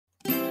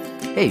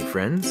Hey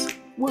friends,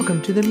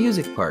 welcome to the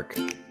Music Park,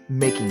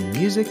 making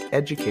music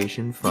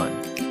education fun.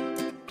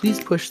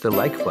 Please push the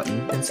like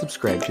button and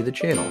subscribe to the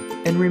channel.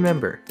 And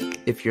remember,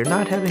 if you're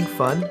not having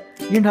fun,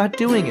 you're not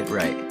doing it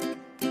right.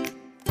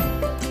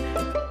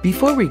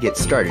 Before we get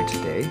started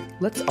today,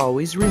 let's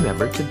always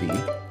remember to be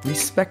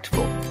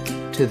respectful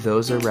to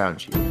those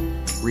around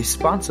you,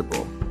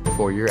 responsible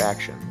for your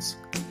actions,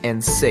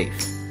 and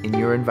safe in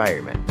your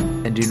environment.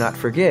 And do not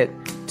forget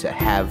to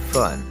have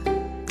fun.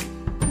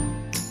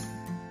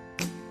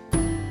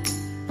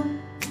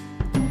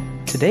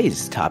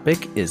 Today's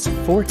topic is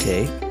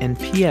forte and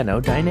piano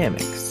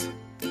dynamics.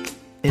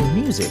 In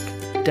music,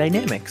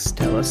 dynamics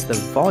tell us the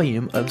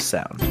volume of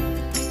sound.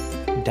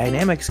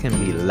 Dynamics can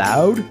be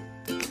loud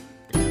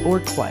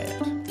or quiet.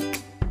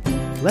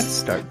 Let's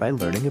start by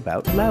learning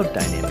about loud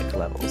dynamic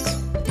levels.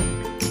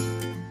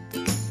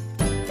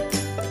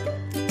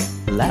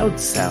 Loud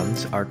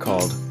sounds are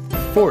called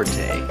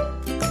forte.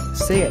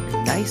 Say it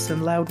nice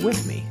and loud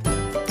with me.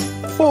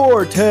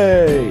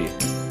 Forte!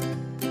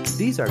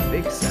 These are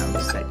big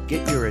sounds that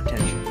get your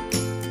attention.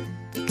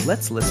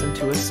 Let's listen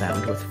to a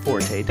sound with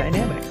forte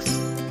dynamics.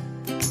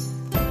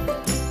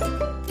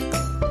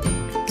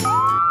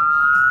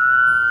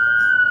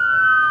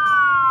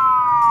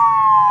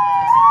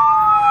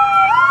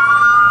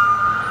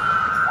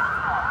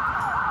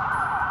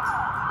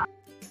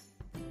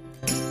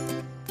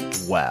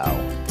 Wow,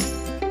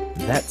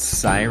 that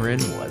siren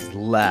was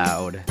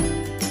loud.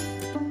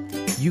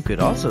 You could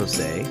also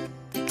say,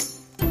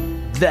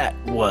 that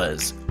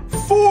was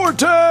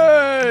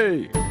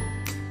forte!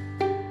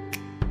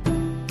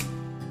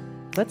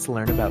 Let's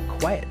learn about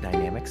quiet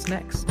dynamics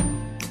next.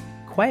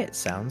 Quiet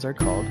sounds are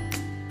called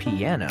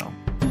piano.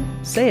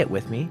 Say it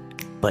with me,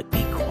 but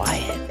be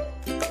quiet.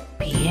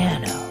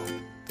 Piano.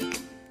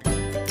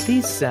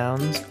 These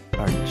sounds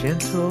are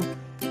gentle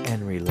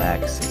and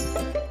relaxing.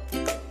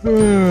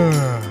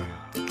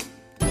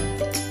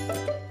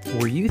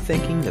 Were you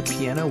thinking the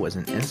piano was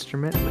an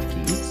instrument with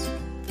keys?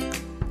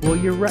 Well,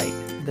 you're right.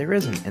 There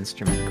is an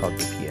instrument called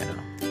the piano.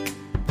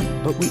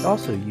 But we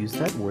also use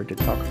that word to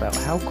talk about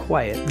how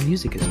quiet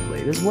music is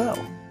played as well.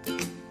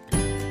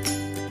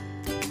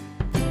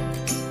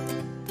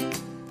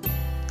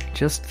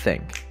 Just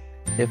think,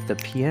 if the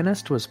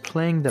pianist was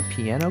playing the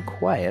piano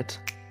quiet,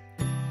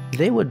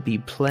 they would be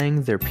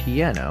playing their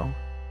piano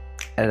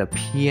at a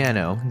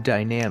piano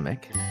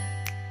dynamic.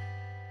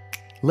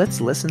 Let's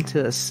listen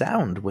to a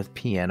sound with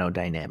piano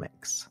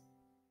dynamics.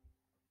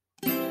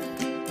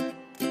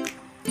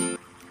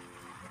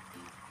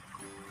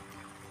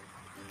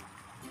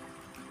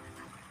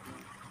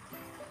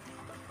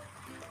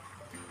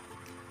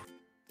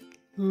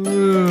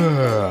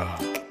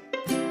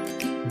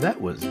 That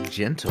was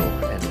gentle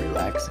and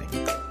relaxing.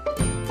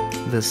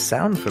 The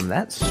sound from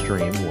that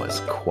stream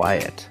was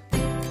quiet.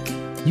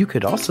 You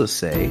could also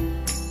say,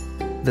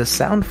 the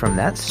sound from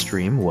that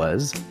stream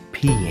was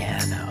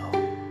piano.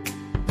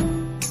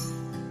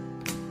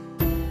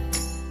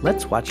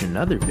 Let's watch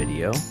another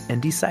video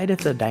and decide if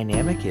the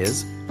dynamic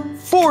is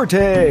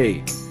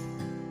forte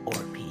or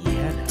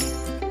piano.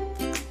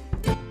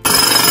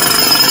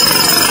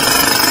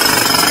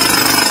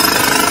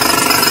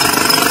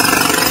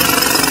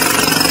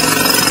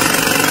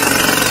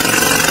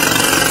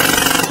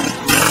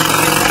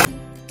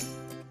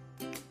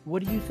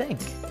 What do you think?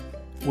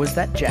 Was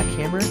that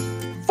jackhammer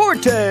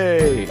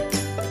forte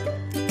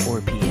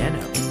or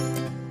piano?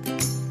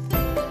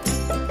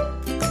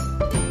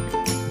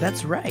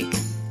 That's right.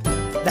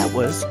 That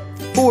was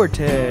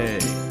forte.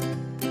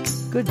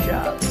 Good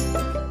job.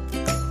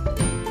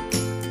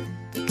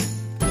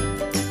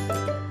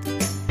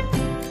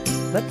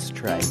 Let's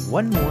try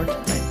one more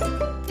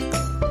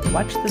time.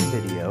 Watch the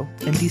video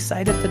and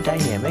decide if the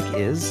dynamic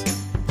is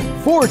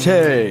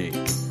forte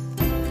or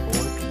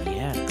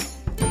piano.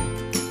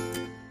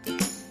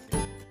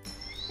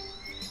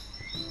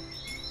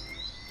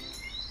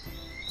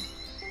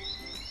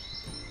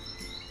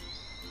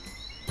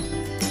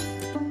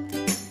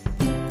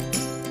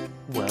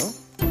 Well,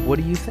 what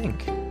do you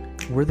think?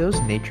 Were those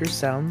nature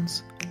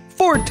sounds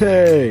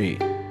forte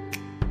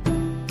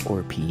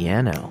or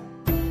piano?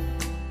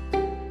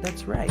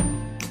 That's right,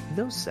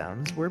 those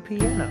sounds were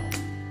piano.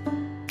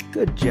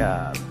 Good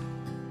job.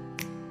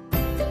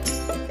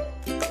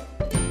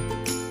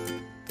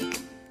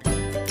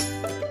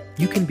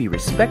 You can be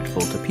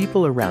respectful to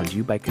people around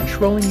you by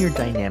controlling your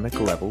dynamic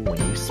level when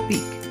you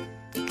speak.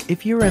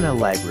 If you're in a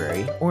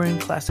library or in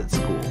class at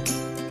school,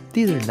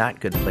 these are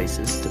not good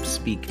places to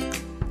speak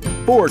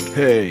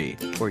forte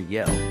or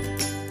yell.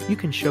 You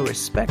can show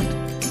respect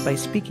by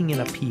speaking in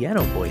a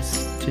piano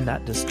voice to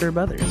not disturb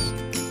others.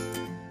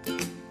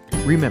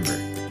 Remember,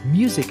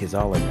 music is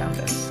all around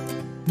us.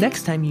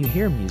 Next time you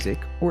hear music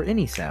or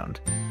any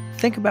sound,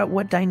 think about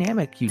what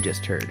dynamic you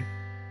just heard.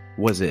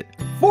 Was it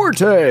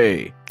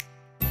forte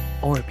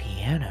or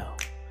piano?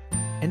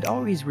 And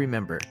always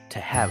remember to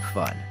have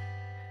fun.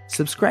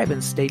 Subscribe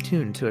and stay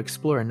tuned to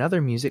explore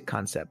another music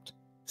concept.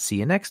 See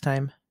you next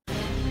time.